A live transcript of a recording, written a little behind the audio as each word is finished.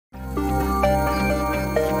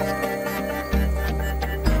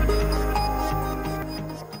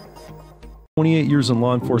28 years in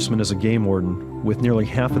law enforcement as a game warden, with nearly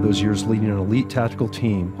half of those years leading an elite tactical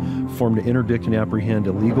team formed to interdict and apprehend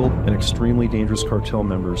illegal and extremely dangerous cartel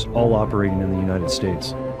members, all operating in the United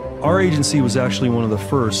States. Our agency was actually one of the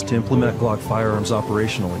first to implement Glock firearms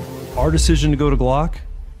operationally. Our decision to go to Glock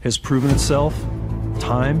has proven itself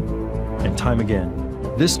time and time again.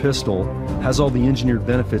 This pistol has all the engineered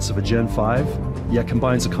benefits of a Gen 5, yet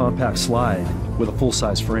combines a compact slide with a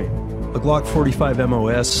full-size frame. A Glock 45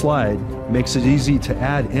 MOS slide makes it easy to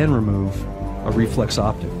add and remove a reflex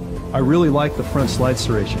optic. I really like the front slide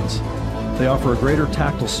serrations. They offer a greater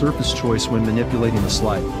tactile surface choice when manipulating the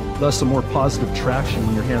slide, thus a more positive traction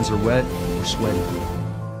when your hands are wet or sweaty.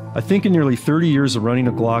 I think in nearly 30 years of running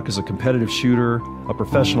a Glock as a competitive shooter, a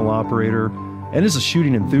professional operator, and as a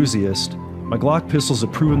shooting enthusiast, my Glock pistols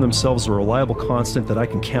have proven themselves a reliable constant that I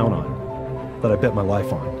can count on, that I bet my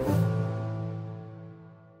life on.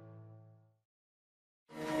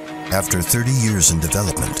 After 30 years in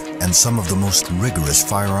development and some of the most rigorous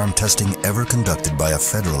firearm testing ever conducted by a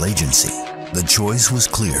federal agency, the choice was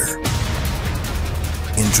clear.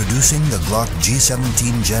 Introducing the GLOCK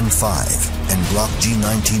G17 Gen 5 and GLOCK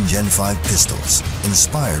G19 Gen 5 pistols,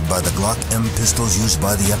 inspired by the GLOCK M pistols used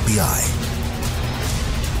by the FBI.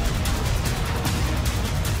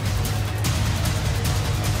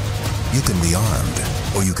 You can be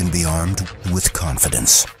armed, or you can be armed with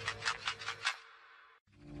confidence.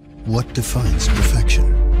 What defines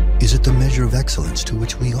perfection? Is it the measure of excellence to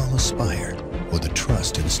which we all aspire, or the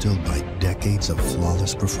trust instilled by decades of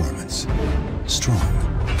flawless performance?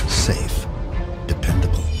 Strong, safe,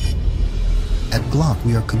 dependable. At Glock,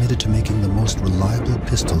 we are committed to making the most reliable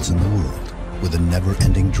pistols in the world. With a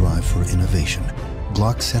never-ending drive for innovation,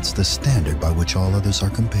 Glock sets the standard by which all others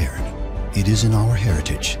are compared. It is in our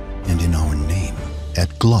heritage and in our name. At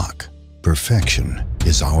Glock, perfection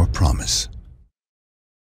is our promise.